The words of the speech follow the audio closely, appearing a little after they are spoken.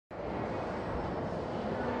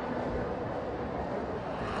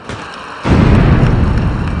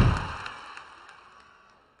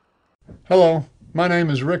Hello, my name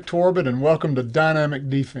is Rick Torbett and welcome to Dynamic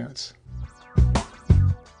Defense.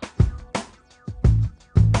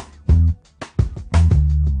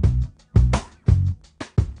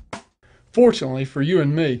 Fortunately for you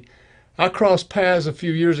and me, I crossed paths a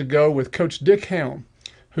few years ago with Coach Dick Helm,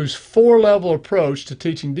 whose four-level approach to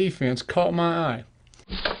teaching defense caught my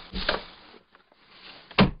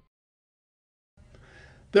eye.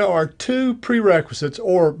 There are two prerequisites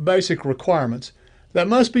or basic requirements that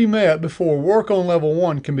must be met before work on level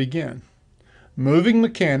 1 can begin: moving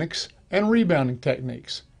mechanics and rebounding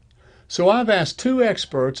techniques. So I've asked two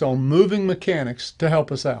experts on moving mechanics to help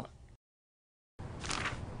us out.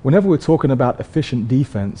 Whenever we're talking about efficient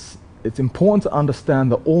defense, it's important to understand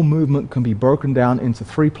that all movement can be broken down into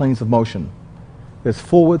three planes of motion. There's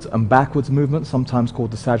forwards and backwards movement, sometimes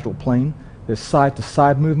called the sagittal plane. There's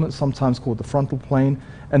side-to-side movement, sometimes called the frontal plane.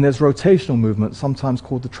 And there's rotational movement, sometimes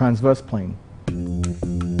called the transverse plane.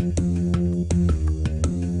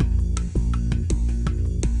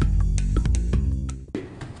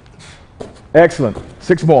 Excellent.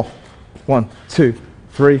 6 more. 1, 2,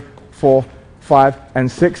 3, 4, 5, and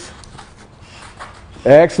 6.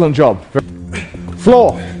 Excellent job.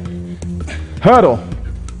 Floor. Hurdle.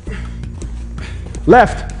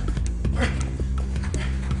 Left.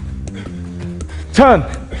 Turn.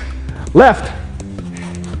 Left.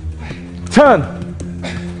 Turn.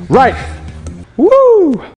 Right.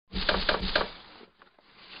 Woo!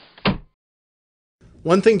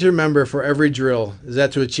 One thing to remember for every drill is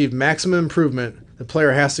that to achieve maximum improvement, the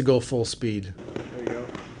player has to go full speed. There you go.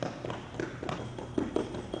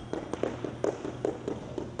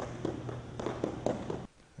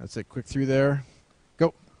 That's it. Quick through there.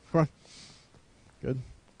 Go. Come on. Good.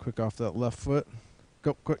 Quick off that left foot.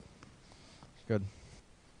 Go. Quick. Good.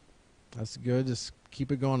 That's good. Just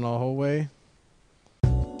keep it going the whole way.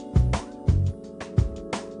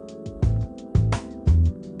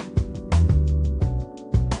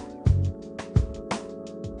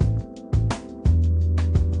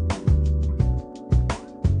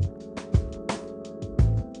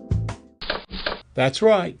 That's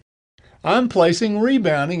right. I'm placing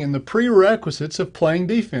rebounding in the prerequisites of playing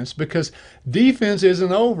defense because defense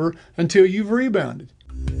isn't over until you've rebounded.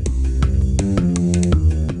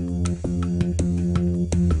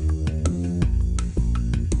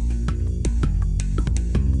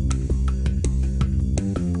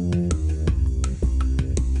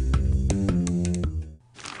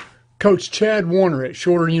 Coach Chad Warner at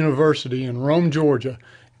Shorter University in Rome, Georgia,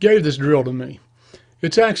 gave this drill to me.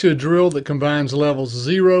 It's actually a drill that combines levels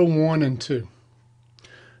 0, 1, and 2.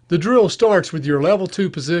 The drill starts with your level 2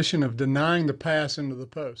 position of denying the pass into the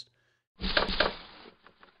post.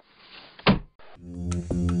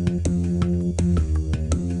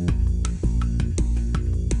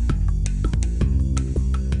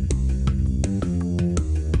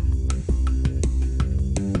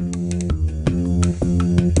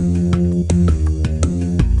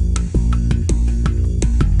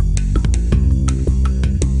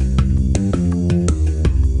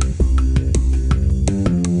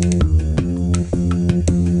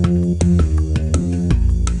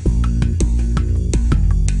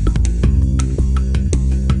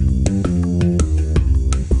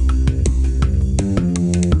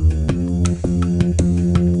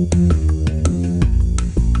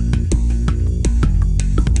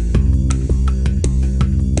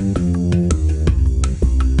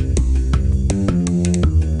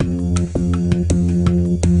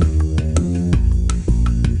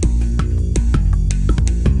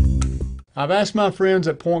 I've asked my friends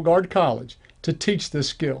at Point Guard College to teach this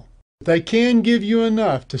skill. They can give you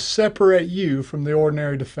enough to separate you from the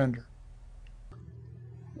ordinary defender.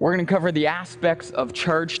 We're going to cover the aspects of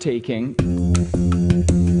charge taking.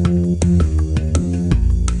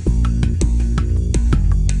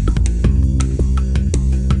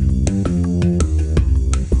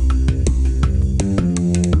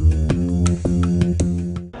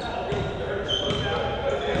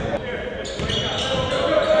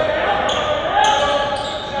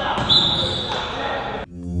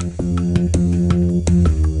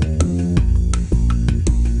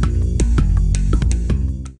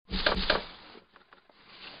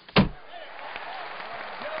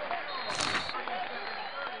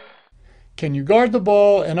 Can you guard the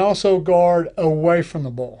ball and also guard away from the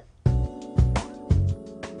ball?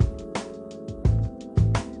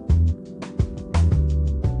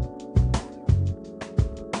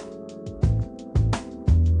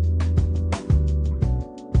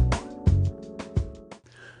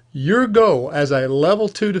 Your goal as a level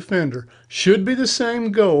 2 defender should be the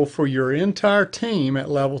same goal for your entire team at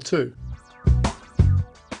level 2.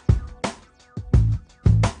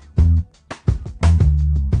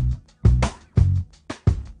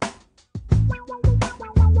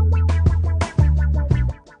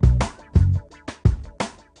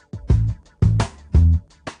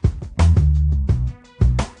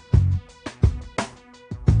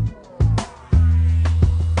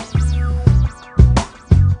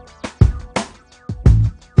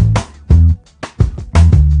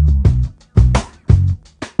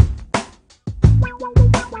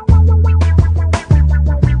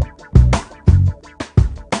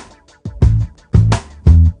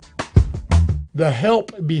 The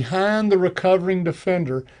help behind the recovering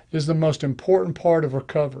defender is the most important part of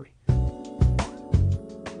recovery.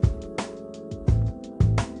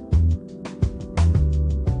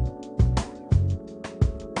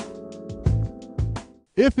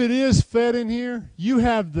 If it is fed in here, you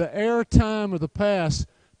have the air time of the pass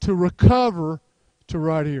to recover to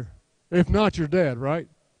right here. If not, you're dead, right?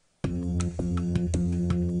 Work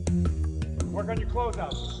on your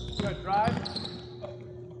closeout. Good, drive.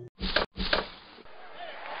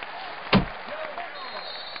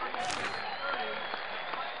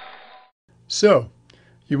 So,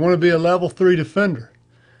 you want to be a level 3 defender?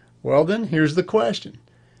 Well then, here's the question.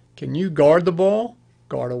 Can you guard the ball,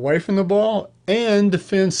 guard away from the ball, and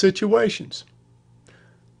defend situations?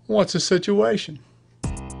 What's a situation?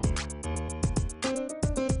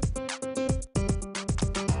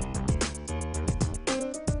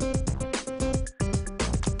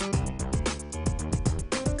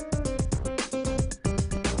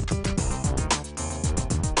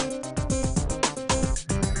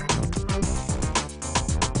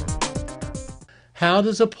 How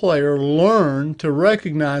does a player learn to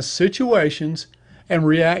recognize situations and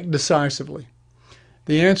react decisively?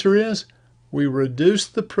 The answer is, we reduce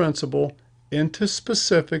the principle into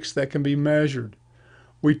specifics that can be measured.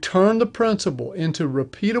 We turn the principle into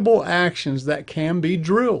repeatable actions that can be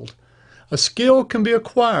drilled. A skill can be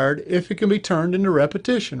acquired if it can be turned into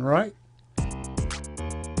repetition, right?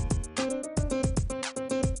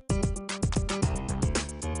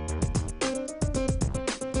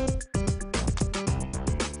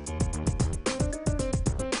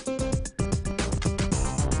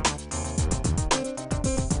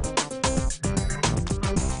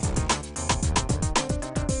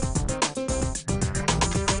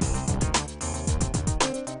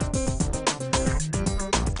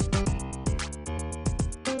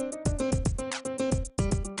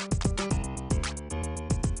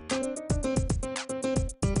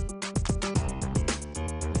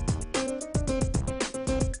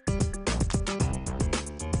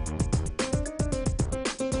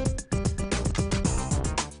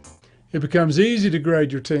 It becomes easy to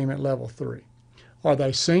grade your team at level 3. Are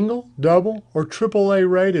they single, double, or AAA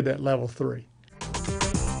rated at level 3?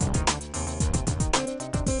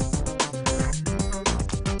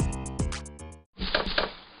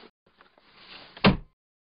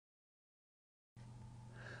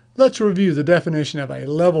 Let's review the definition of a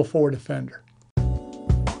level 4 defender.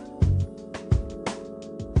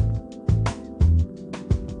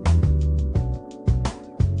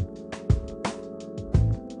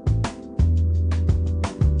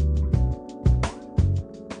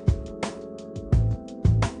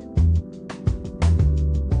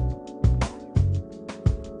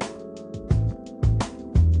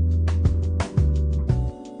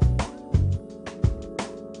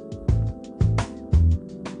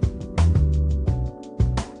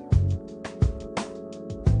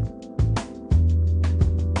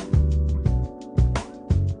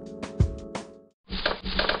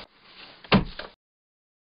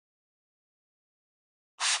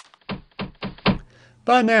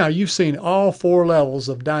 By now, you've seen all 4 levels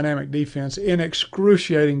of dynamic defense in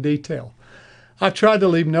excruciating detail. I've tried to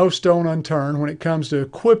leave no stone unturned when it comes to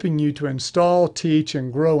equipping you to install, teach,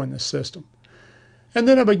 and grow in this system. And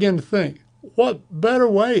then I began to think, what better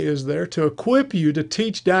way is there to equip you to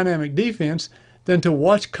teach dynamic defense than to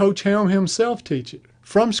watch Coach Helm himself teach it,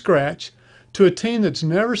 from scratch, to a team that's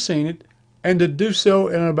never seen it, and to do so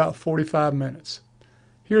in about 45 minutes.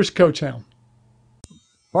 Here's Coach Helm.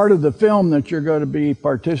 Part of the film that you're going to be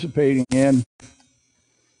participating in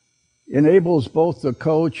enables both the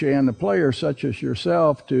coach and the player, such as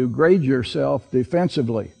yourself, to grade yourself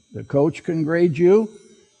defensively. The coach can grade you,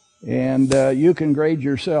 and you can grade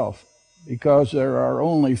yourself, because there are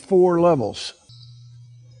only 4 levels.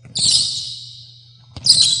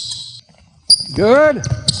 Good.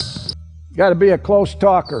 Got to be a close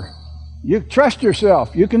talker. You trust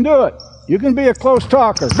yourself. You can do it. You can be a close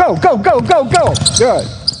talker. Go, go, go, go, go. Good.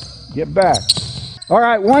 Get back. All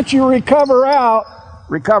right, once you recover out,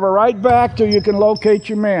 recover right back till you can locate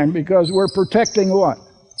your man, because we're protecting what?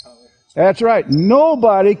 That's right.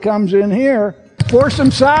 Nobody comes in here. Force them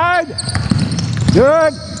side.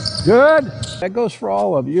 Good. Good. That goes for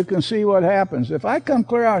all of you. You can see what happens. If I come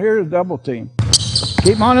clear out here to double team,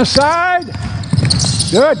 keep them on the side.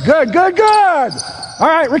 Good, good, good, good. All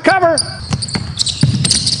right, recover.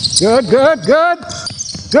 Good, good, good.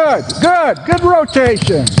 Good, good, good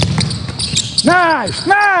rotation. Nice,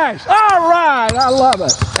 nice. All right, I love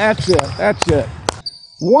it. That's it, that's it.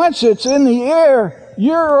 Once it's in the air,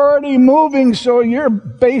 you're already moving, so you're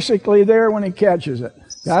basically there when he catches it.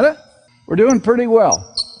 Got it? We're doing pretty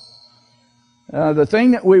well. The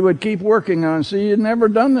thing that we would keep working on, see, you'd never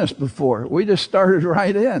done this before. We just started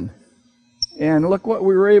right in. And look what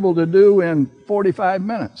we were able to do in 45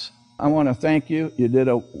 minutes. I want to thank you. You did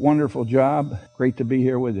a wonderful job. Great to be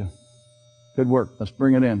here with you. Good work. Let's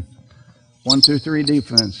bring it in. 1, 2, 3,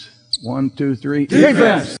 defense. 1, 2, 3,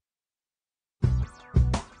 defense!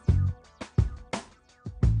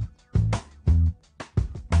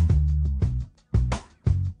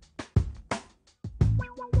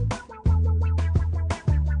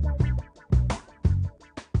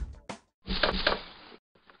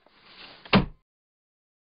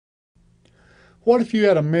 What if you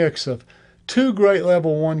had a mix of 2 great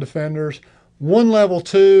level 1 defenders, 1 level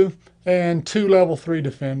 2, and 2 level 3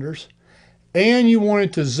 defenders, and you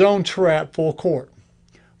wanted to zone trap full court?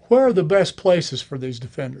 Where are the best places for these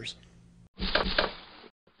defenders?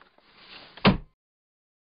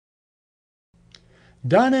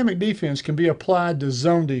 Dynamic defense can be applied to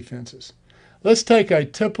zone defenses. Let's take a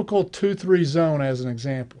typical 2-3 zone as an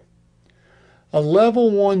example. A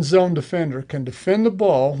level 1 zone defender can defend the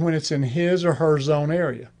ball when it's in his or her zone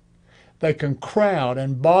area. They can crowd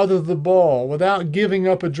and bother the ball without giving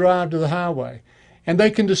up a drive to the highway, and they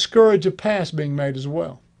can discourage a pass being made as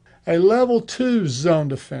well. A level 2 zone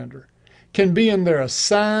defender can be in their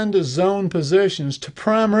assigned zone positions to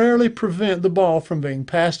primarily prevent the ball from being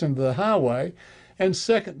passed into the highway, and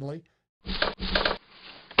secondly,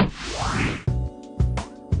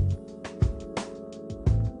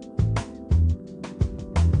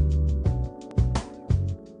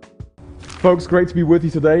 Folks, great to be with you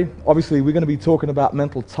today. Obviously, we're going to be talking about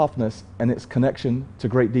mental toughness and its connection to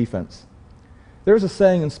great defense. There is a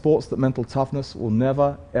saying in sports that mental toughness will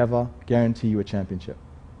never, ever guarantee you a championship.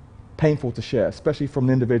 Painful to share, especially from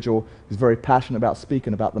an individual who's very passionate about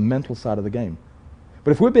speaking about the mental side of the game. But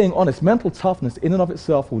if we're being honest, mental toughness in and of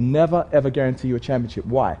itself will never, ever guarantee you a championship.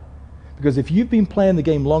 Why? Because if you've been playing the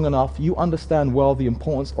game long enough, you understand well the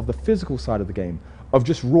importance of the physical side of the game, of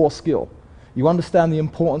just raw skill. You understand the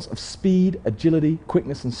importance of speed, agility,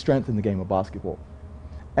 quickness, and strength in the game of basketball.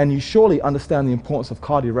 And you surely understand the importance of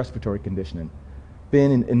cardiorespiratory conditioning,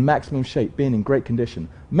 being in maximum shape, being in great condition.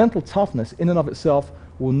 Mental toughness in and of itself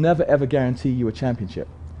will never ever guarantee you a championship.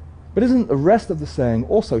 But isn't the rest of the saying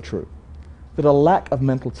also true? That a lack of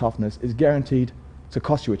mental toughness is guaranteed to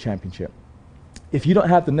cost you a championship. If you don't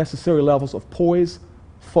have the necessary levels of poise,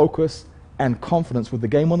 focus, and confidence with the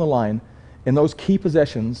game on the line, in those key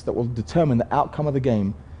possessions that will determine the outcome of the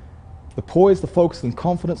game, the poise, the focus, and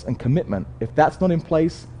confidence and commitment, if that's not in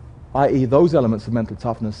place, i.e. those elements of mental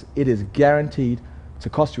toughness, it is guaranteed to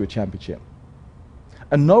cost you a championship.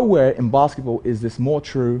 And nowhere in basketball is this more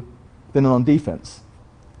true than on defense.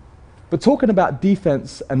 But talking about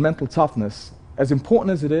defense and mental toughness, as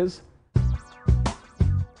important as it is,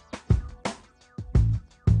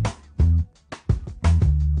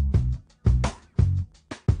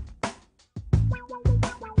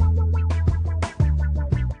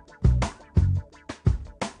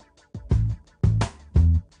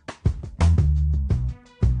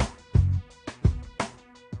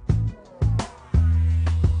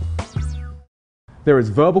 there is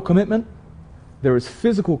verbal commitment, there is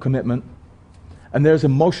physical commitment, and there is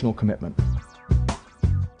emotional commitment.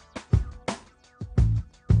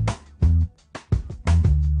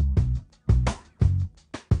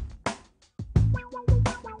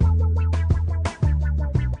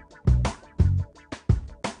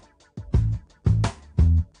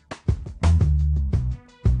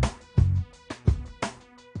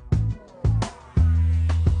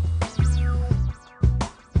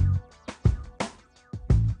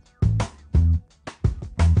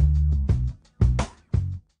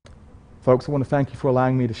 Folks, I want to thank you for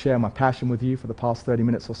allowing me to share my passion with you for the past 30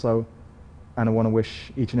 minutes or so, and I want to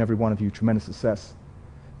wish each and every one of you tremendous success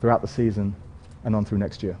throughout the season and on through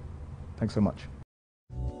next year. Thanks so much.